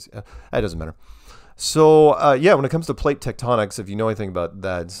space. That doesn't matter. So, yeah, when it comes to plate tectonics, if you know anything about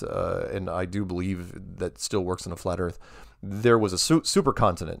that, and I do believe that still works on a flat Earth, there was a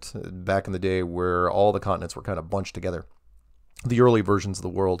supercontinent back in the day where all the continents were kind of bunched together, the early versions of the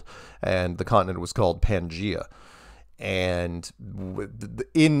world, and the continent was called Pangea. And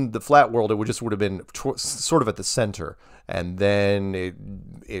in the flat world, it just would have been sort of at the center, and then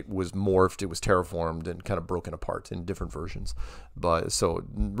it was morphed, it was terraformed, and kind of broken apart in different versions. But so it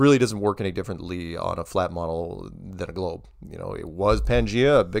really doesn't work any differently on a flat model than a globe. It was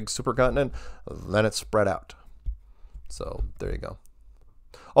Pangea, a big supercontinent, then it spread out. So there you go.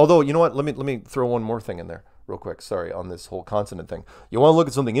 Although, you know what? Let me throw one more thing in there real quick. Sorry, on this whole continent thing. You want to look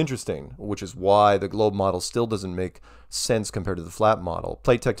at something interesting, which is why the globe model still doesn't make sense compared to the flat model.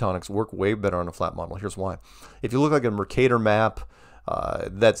 Plate tectonics work way better on a flat model. Here's why. If you look like a Mercator map,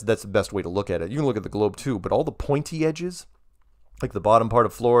 that's the best way to look at it. You can look at the globe too, but all the pointy edges, like the bottom part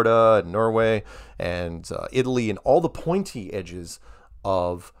of Florida and Norway and Italy, and all the pointy edges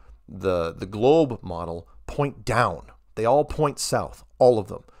of the globe model point down. They all point south, all of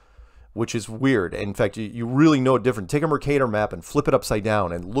them, which is weird. In fact, you really know it different. Take a Mercator map and flip it upside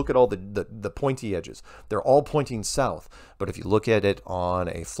down and look at all the pointy edges. They're all pointing south. But if you look at it on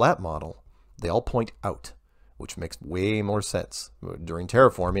a flat model, they all point out, which makes way more sense. During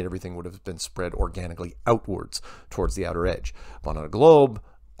terraforming, everything would have been spread organically outwards towards the outer edge. But on a globe,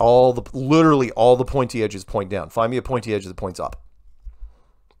 literally all the pointy edges point down. Find me a pointy edge that points up.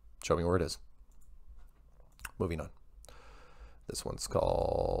 Show me where it is. Moving on. This one's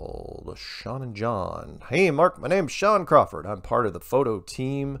called Sean and John. Hey, Mark, my name's Sean Crawford. I'm part of the photo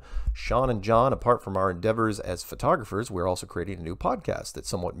team. Sean and John, apart from our endeavors as photographers, we're also creating a new podcast that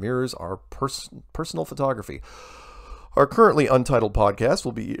somewhat mirrors our personal photography. Our currently untitled podcast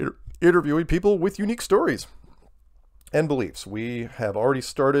will be interviewing people with unique stories and beliefs. We have already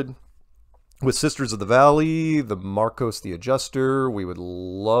started with Sisters of the Valley, the Marcos the Adjuster. We would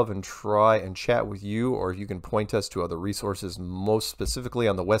love and try and chat with you, or if you can point us to other resources, most specifically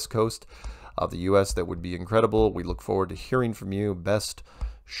on the West Coast of the U.S., that would be incredible. We look forward to hearing from you. Best,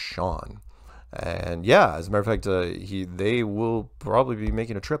 Sean. And yeah, as a matter of fact, they will probably be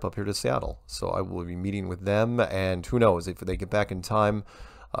making a trip up here to Seattle. So I will be meeting with them, and who knows, if they get back in time,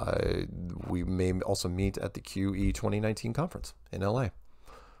 we may also meet at the QE 2019 conference in LA.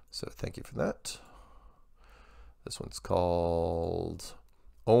 So thank you for that. This one's called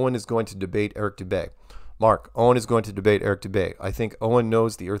Owen is going to debate Eric Dubay. Mark, Owen is going to debate Eric Dubay. I think Owen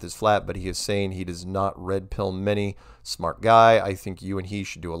knows the earth is flat, but he is saying he does not red pill many. Smart guy. I think you and he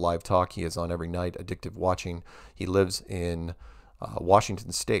should do a live talk. He is on every night. Addictive watching. He lives in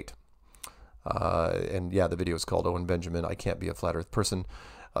Washington State. And yeah, the video is called Owen Benjamin. I can't be a flat earth person.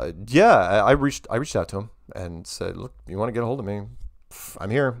 Yeah, I reached out to him and said, look, you want to get a hold of me? I'm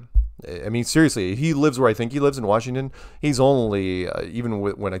here. I mean, seriously, he lives where I think he lives in Washington. He's only, even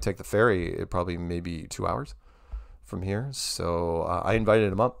when I take the ferry, it probably maybe 2 hours from here. So I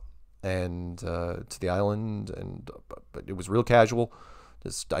invited him up and to the island, and but it was real casual.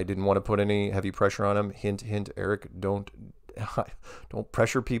 Just I didn't want to put any heavy pressure on him. Hint, hint, Eric, don't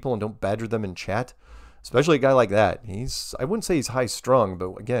pressure people and don't badger them in chat, especially a guy like that. I wouldn't say he's high strung,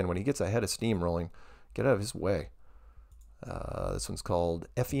 but again, when he gets a head of steam rolling, get out of his way. This one's called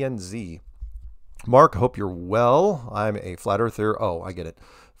FENZ. Mark, hope you're well. I'm a flat earther. Oh, I get it.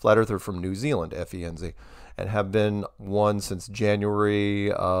 Flat earther from New Zealand, FENZ, and have been one since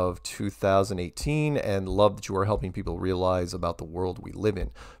January of 2018, and love that you are helping people realize about the world we live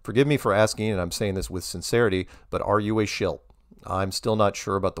in. Forgive me for asking, and I'm saying this with sincerity, but are you a shill? I'm still not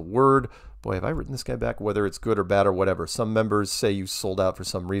sure about the word. Boy, have I written this guy back, whether it's good or bad or whatever. Some members say you sold out for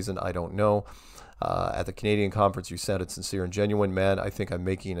some reason. I don't know. At the Canadian conference, you sounded sincere and genuine. Man, I think I'm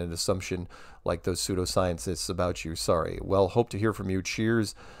making an assumption like those pseudoscientists about you. Sorry. Well, hope to hear from you.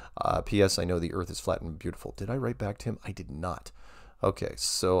 Cheers. P.S. I know the earth is flat and beautiful. Did I write back to him? I did not. Okay,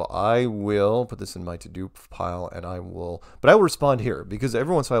 so I will put this in my to-do pile, and I will respond here, because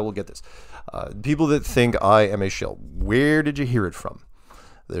every once in a while we'll get this. People that think I am a shill, where did you hear it from?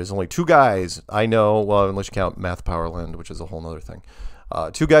 There's only two guys I know, well, unless you count Math Powerland, which is a whole other thing.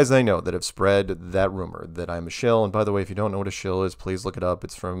 Two guys I know that have spread that rumor that I'm a shill. And by the way, if you don't know what a shill is, please look it up.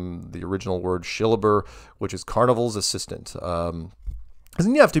 It's from the original word shillaber, which is carnival's assistant.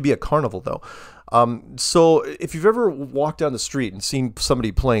 Doesn't you have to be a carnival, though? So if you've ever walked down the street and seen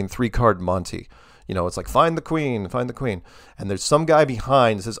somebody playing 3-card Monte, you know, it's like, find the queen, find the queen. And there's some guy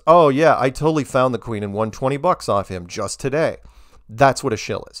behind that says, oh, yeah, I totally found the queen and won 20 bucks off him just today. That's what a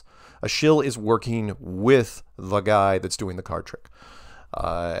shill is. A shill is working with the guy that's doing the card trick.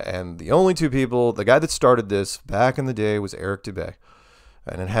 And the only two people, the guy that started this back in the day was Eric Dubay.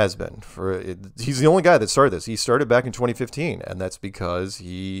 And it has been. He's the only guy that started this. He started back in 2015, and that's because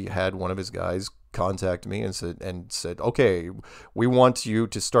he had one of his guys contact me and said, okay, we want you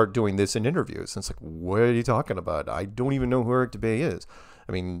to start doing this in interviews. And it's like, what are you talking about? I don't even know who Eric Dubay is.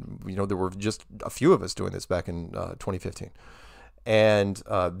 I mean, you know, there were just a few of us doing this back in 2015. And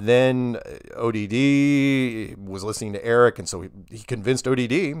then ODD was listening to Eric, and so he convinced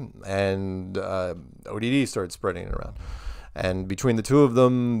ODD, and ODD started spreading it around. And between the two of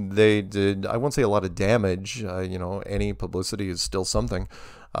them, they did, I won't say a lot of damage. You know, any publicity is still something.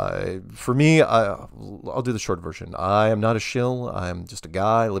 For me, I'll do the short version. I am not a shill. I'm just a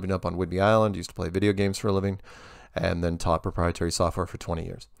guy living up on Whidbey Island, used to play video games for a living, and then taught proprietary software for 20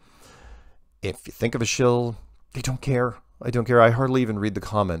 years. If you think of a shill, they don't care. I don't care. I hardly even read the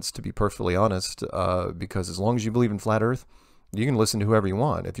comments, to be perfectly honest, because as long as you believe in Flat Earth, you can listen to whoever you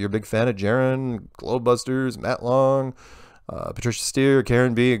want. If you're a big fan of Jaron, Globebusters, Matt Long, Patricia Steer,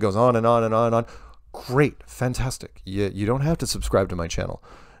 Karen B, it goes on and on and on and on. Great. Fantastic. You don't have to subscribe to my channel.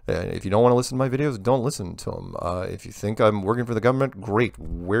 If you don't want to listen to my videos, don't listen to them. If you think I'm working for the government, great.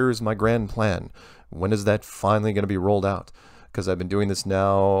 Where's my grand plan? When is that finally going to be rolled out? Because I've been doing this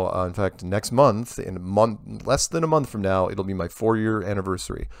now. In fact, next month, in a month, less than a month from now, it'll be my 4-year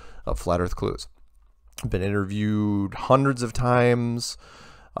anniversary of Flat Earth Clues. I've been interviewed hundreds of times.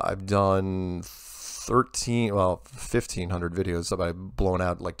 I've done 1,500 videos. I've blown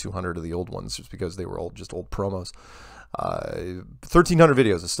out like 200 of the old ones just because they were just old promos. 1,300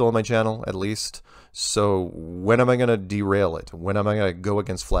 videos is still on my channel, at least. So when am I going to derail it? When am I going to go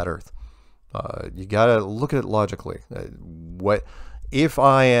against Flat Earth? You got to look at it logically. What if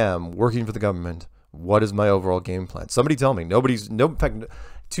I am working for the government? What is my overall game plan? Somebody tell me. In fact,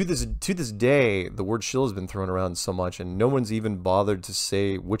 to this day, the word shill has been thrown around so much, and no one's even bothered to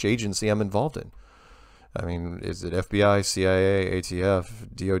say which agency I'm involved in. I mean, is it FBI, CIA,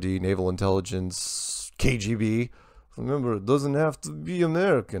 ATF, DOD, Naval Intelligence, KGB? Remember, it doesn't have to be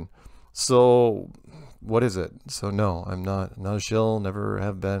American. So, what is it? So, no, I'm not a shill, never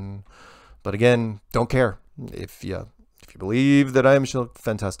have been. But again, don't care. If you believe that I am shill,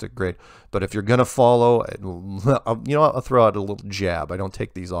 fantastic, great. But if you're gonna follow, I'll throw out a little jab. I don't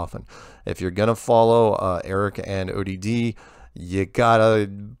take these often. If you're gonna follow Eric and ODD, you gotta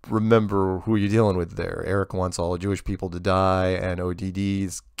remember who you're dealing with there. Eric wants all Jewish people to die, and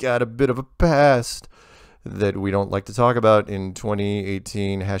ODD's got a bit of a past that we don't like to talk about in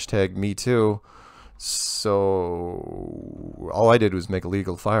 2018, #MeToo. So all I did was make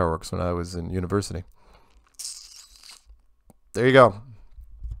illegal fireworks when I was in university. There you go.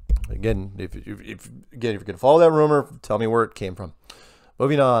 Again, if you're gonna follow that rumor, tell me where it came from.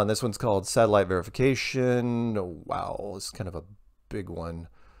 Moving on, this one's called satellite verification. Wow, this is kind of a big one.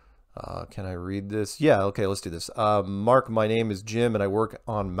 Can I read this? Yeah, okay, let's do this. Mark, my name is Jim, and I work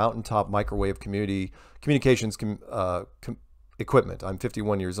on Mountaintop Microwave Communications equipment. I'm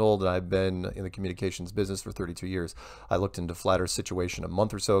 51 years old, and I've been in the communications business for 32 years. I looked into Flat Earth's situation a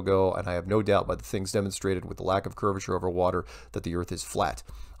month or so ago, and I have no doubt by the things demonstrated with the lack of curvature over water that the Earth is flat.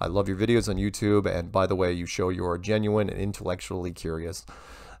 I love your videos on YouTube, and by the way, you show you are genuine and intellectually curious.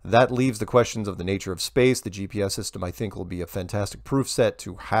 That leaves the questions of the nature of space. The GPS system, I think, will be a fantastic proof set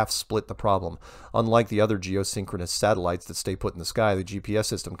to half split the problem. Unlike the other geosynchronous satellites that stay put in the sky, the GPS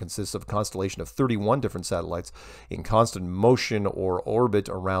system consists of a constellation of 31 different satellites in constant motion or orbit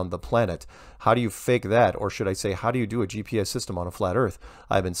around the planet. How do you fake that? Or should I say, how do you do a GPS system on a flat Earth?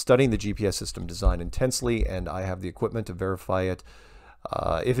 I've been studying the GPS system design intensely, and I have the equipment to verify it.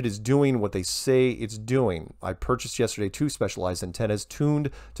 If it is doing what they say it's doing. I purchased yesterday 2 specialized antennas tuned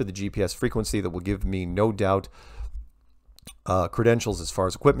to the GPS frequency that will give me no doubt credentials as far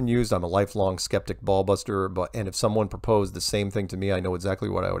as equipment used. I'm a lifelong skeptic ballbuster, and if someone proposed the same thing to me, I know exactly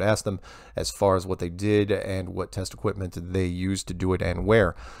what I would ask them as far as what they did and what test equipment they used to do it and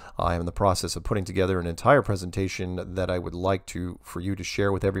where. I am in the process of putting together an entire presentation that I would like for you to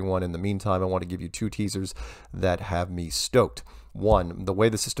share with everyone. In the meantime, I want to give you 2 teasers that have me stoked. 1, the way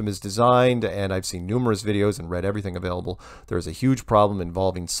the system is designed, and I've seen numerous videos and read everything available, there is a huge problem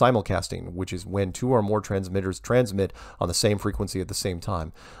involving simulcasting, which is when 2 or more transmitters transmit on the same frequency at the same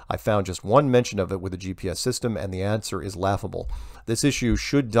time. I found just 1 mention of it with the GPS system, and the answer is laughable. This issue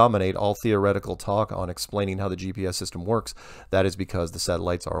should dominate all theoretical talk on explaining how the GPS system works. That is because the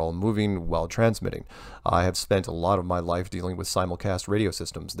satellites are all moving while transmitting. I have spent a lot of my life dealing with simulcast radio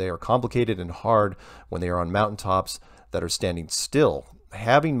systems. They are complicated and hard when they are on mountaintops that are standing still.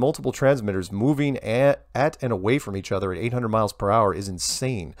 Having multiple transmitters moving at and away from each other at 800 miles per hour is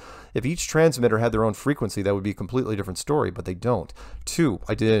insane. If each transmitter had their own frequency, that would be a completely different story, but they don't. 2,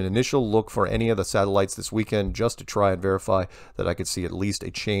 I did an initial look for any of the satellites this weekend just to try and verify that I could see at least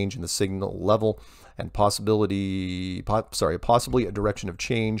a change in the signal level and possibly a direction of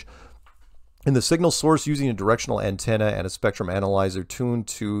change in the signal source using a directional antenna and a spectrum analyzer tuned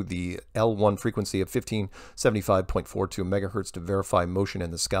to the L1 frequency of 1575.42 megahertz to verify motion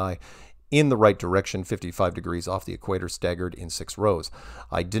in the sky in the right direction, 55 degrees off the equator, staggered in 6 rows.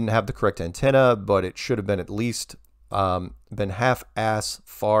 I didn't have the correct antenna, but it should have been at least been half-ass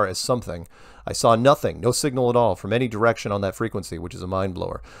far as something. I saw nothing, no signal at all from any direction on that frequency, which is a mind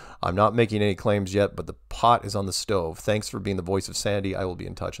blower. I'm not making any claims yet, but the pot is on the stove. Thanks for being the voice of sanity. I will be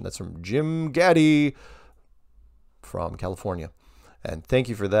in touch. And that's from Jim Gaddy from California. And thank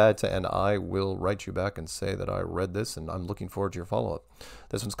you for that. And I will write you back and say that I read this, and I'm looking forward to your follow-up.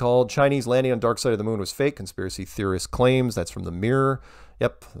 This one's called Chinese landing on dark side of the moon was fake. Conspiracy theorist claims. That's from the Mirror.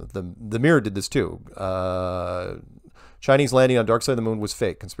 Yep, the Mirror did this too. Chinese landing on dark side of the moon was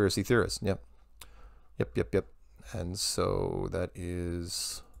fake. Conspiracy theorists. Yep. Yep. And so that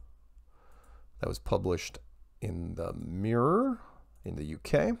was published in the Mirror. in the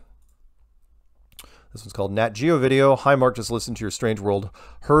UK. This one's called Nat Geo Video. Hi, Mark, just listened to your Strange World.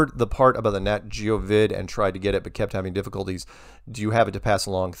 Heard the part about the Nat Geo vid and tried to get it, but kept having difficulties. Do you have it to pass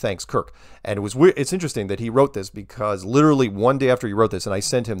along? Thanks, Kirk. And it was weird. It's interesting that he wrote this because literally one day after he wrote this, and I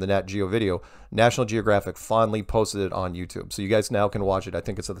sent him the Nat Geo video, National Geographic finally posted it on YouTube. So you guys now can watch it. I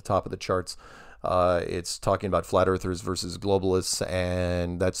think it's at the top of the charts. It's talking about flat earthers versus globalists,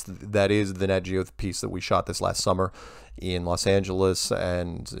 and that is the Nat Geo piece that we shot this last summer in Los Angeles,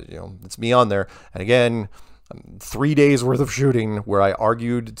 and you know, it's me on there. And again, 3 days worth of shooting where I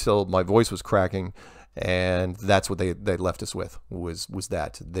argued till my voice was cracking, and that's what they left us with was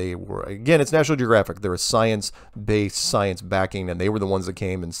that they were, again, it's National Geographic, they're a science-based, science backing, and they were the ones that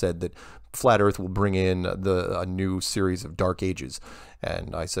came and said that flat earth will bring in a new series of dark ages.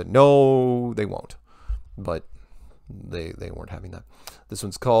 And I said, no, they won't. But they weren't having that. This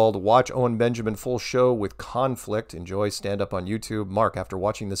one's called Watch Owen Benjamin Full Show with Conflict. Enjoy stand up on YouTube. Mark, after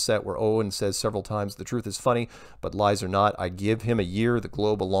watching the set where Owen says several times the truth is funny, but lies are not, I give him a year. The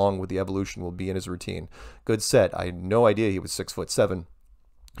globe along with the evolution will be in his routine. Good set. I had no idea he was 6'7".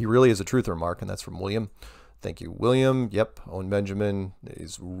 He really is a truther, Mark, and that's from William. Thank you, William. Yep, Owen Benjamin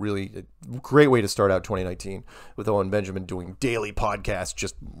is really a great way to start out 2019 with Owen Benjamin doing daily podcasts,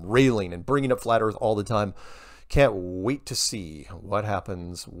 just railing and bringing up flat earth all the time. Can't wait to see what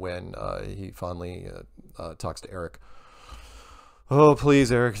happens when he finally talks to Eric. Oh,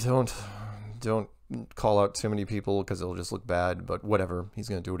 please, Eric, don't call out too many people because it'll just look bad, but whatever. He's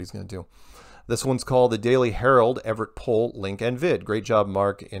going to do what he's going to do. This one's called The Daily Herald, Everett Poll, Link, and Vid. Great job,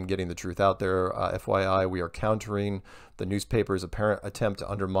 Mark, in getting the truth out there. FYI, we are countering the newspaper's apparent attempt to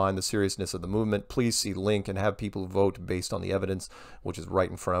undermine the seriousness of the movement. Please see link and have people vote based on the evidence, which is right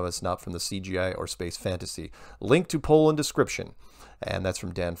in front of us, not from the CGI or space fantasy. Link to poll in description. And that's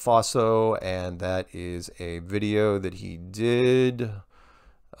from Dan Fosso, and that is a video that he did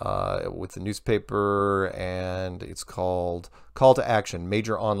with the newspaper, and it's called Call to Action,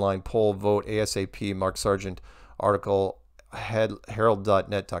 Major Online Poll Vote ASAP, Mark Sargent article,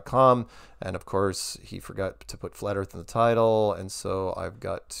 herald.net.com, and of course he forgot to put flat earth in the title, and so I've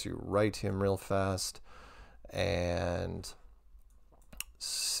got to write him real fast and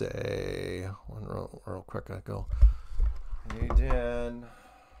say one real quick. I go, hey Dan,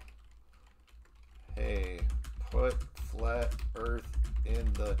 hey, put flat earth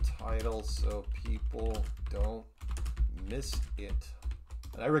in the title so people don't miss it.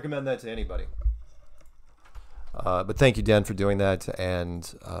 And I recommend that to anybody. But thank you, Dan, for doing that,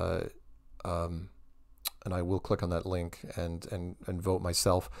 and I will click on that link and vote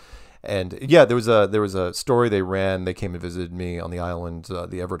myself. And yeah, there was a story they ran. They came and visited me on the island,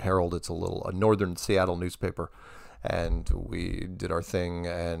 the Everett Herald. It's a northern Seattle newspaper, and we did our thing.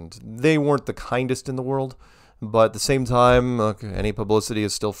 And they weren't the kindest in the world, but at the same time, any publicity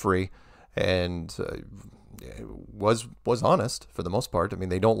is still free, and was honest for the most part. I mean,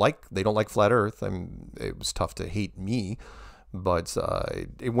 they don't like flat Earth. I mean, it was tough to hate me, but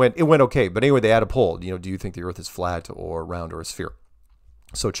it went okay. But anyway, they had a poll. Do you think the Earth is flat or round or a sphere?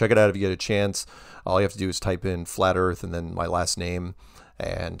 So check it out if you get a chance. All you have to do is type in flat Earth and then my last name.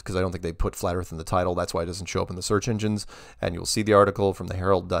 And because I don't think they put flat Earth in the title, that's why it doesn't show up in the search engines. And you'll see the article from the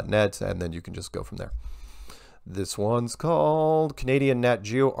herald.net, and then you can just go from there. This one's called Canadian Nat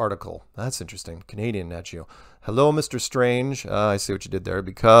Geo article. That's interesting. Canadian Nat Geo. Hello, Mr. Strange. I see what you did there,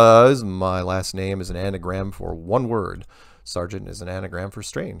 because my last name is an anagram for one word. Sargent is an anagram for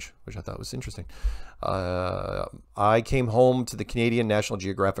strange, which I thought was interesting. I came home to the Canadian National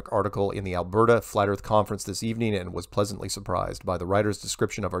Geographic article in the Alberta Flat Earth Conference this evening and was pleasantly surprised by the writer's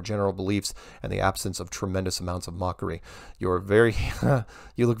description of our general beliefs and the absence of tremendous amounts of mockery. You look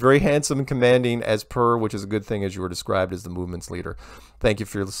very handsome and commanding as per, which is a good thing, as you were described as the movement's leader. Thank you,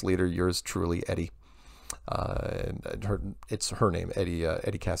 fearless leader. Yours truly, Eddie. It's her name,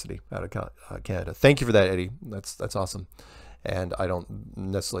 Eddie Cassidy, out of Canada. Thank you for that, Eddie. That's awesome. And I don't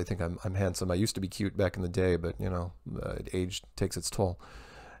necessarily think I'm handsome. I used to be cute back in the day, but age takes its toll.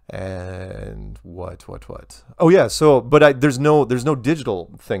 And what? Oh yeah. So, but there's no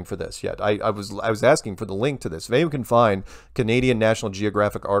digital thing for this yet. I was asking for the link to this. If anyone can find Canadian National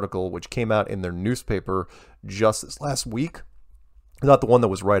Geographic article, which came out in their newspaper just this last week, not the one that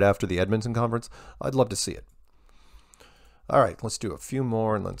was right after the Edmonton conference, I'd love to see it. All right, let's do a few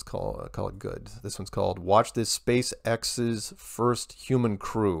more and let's call it good. This one's called Watch This SpaceX's First Human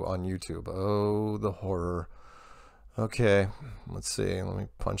Crew on YouTube. Oh, the horror. Okay, let's see. Let me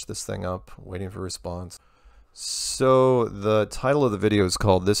punch this thing up, waiting for a response. So the title of the video is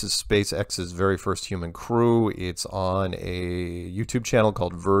called This is SpaceX's Very First Human Crew. It's on a YouTube channel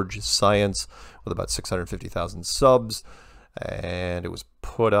called Verge Science with about 650,000 subs. and it was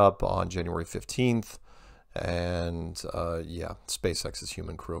put up on January 15th. And yeah, SpaceX's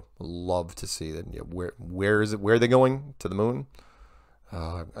human crew. Love to see that. Yeah, where is it? Where are they going? To the moon?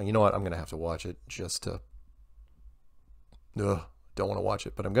 You know what? I'm gonna have to watch it just to. Ugh, don't want to watch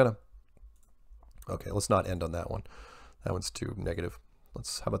it, but I'm gonna. Okay, let's not end on that one. That one's too negative.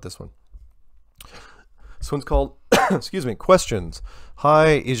 How about this one? This one's called, excuse me, Questions. Hi,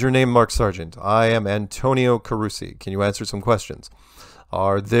 is your name Mark Sargent? I am Antonio Carusi. Can you answer some questions?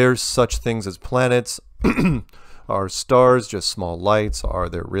 Are there such things as planets? Are stars just small lights? Are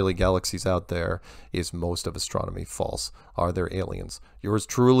there really galaxies out there? Is most of astronomy false? Are there aliens? Yours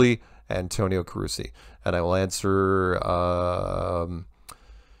truly, Antonio Carusi. And I will answer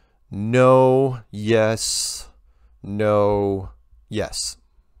no, yes, no, yes.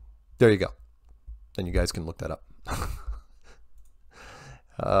 There you go. And you guys can look that up.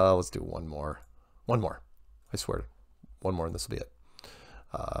 Let's do one more. One more. I swear. One more and this will be it.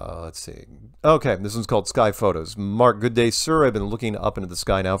 Let's see. Okay, this one's called Sky Photos. Mark, good day, sir. I've been looking up into the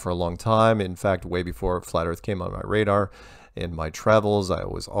sky now for a long time. In fact, way before Flat Earth came on my radar. In my travels,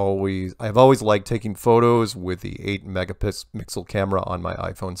 I've always liked taking photos with the 8 megapixel camera on my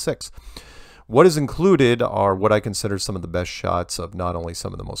iPhone 6. What is included are what I consider some of the best shots of not only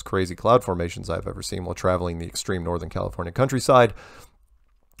some of the most crazy cloud formations I've ever seen while traveling the extreme Northern California countryside,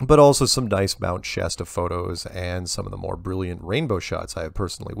 but also some nice Mount Shasta photos and some of the more brilliant rainbow shots I have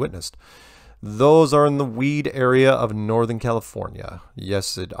personally witnessed. Those are in the Weed area of Northern California.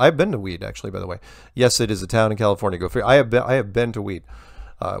 Yes, I've been to Weed, actually, by the way. Yes, it is a town in California. Go figure. I have been to Weed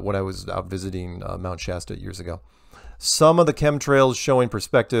when I was out visiting Mount Shasta years ago. Some of the chemtrails showing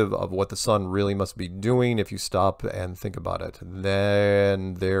perspective of what the sun really must be doing if you stop and think about it.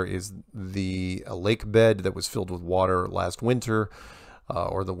 Then there is the lake bed that was filled with water last winter.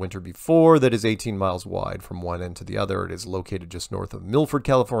 Or the winter before, that is 18 miles wide from one end to the other. It is located just north of Milford,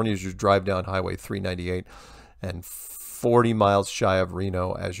 California, as you drive down Highway 398, and 40 miles shy of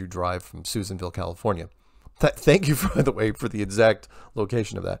Reno as you drive from Susanville, California. Thank you, by the way, for the exact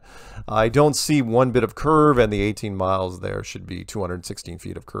location of that. I don't see one bit of curve, and the 18 miles there should be 216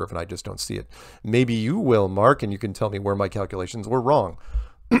 feet of curve, and I just don't see it. Maybe you will, Mark, and you can tell me where my calculations were wrong.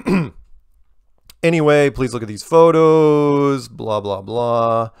 Anyway, please look at these photos, blah, blah,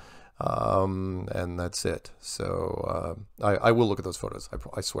 blah, and that's it. So I will look at those photos,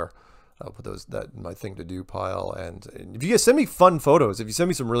 I swear. I'll put that in my thing to do pile. And if you guys send me fun photos, if you send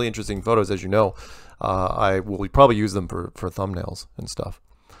me some really interesting photos, as you know, I will probably use them for thumbnails and stuff.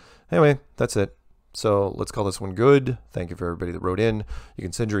 Anyway, that's it. So let's call this one good. Thank you for everybody that wrote in. You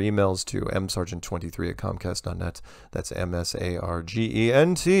can send your emails to msargent23@comcast.net. That's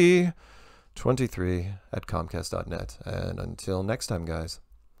MSARGENT 23@comcast.net. And until next time, guys,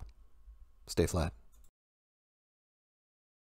 stay flat.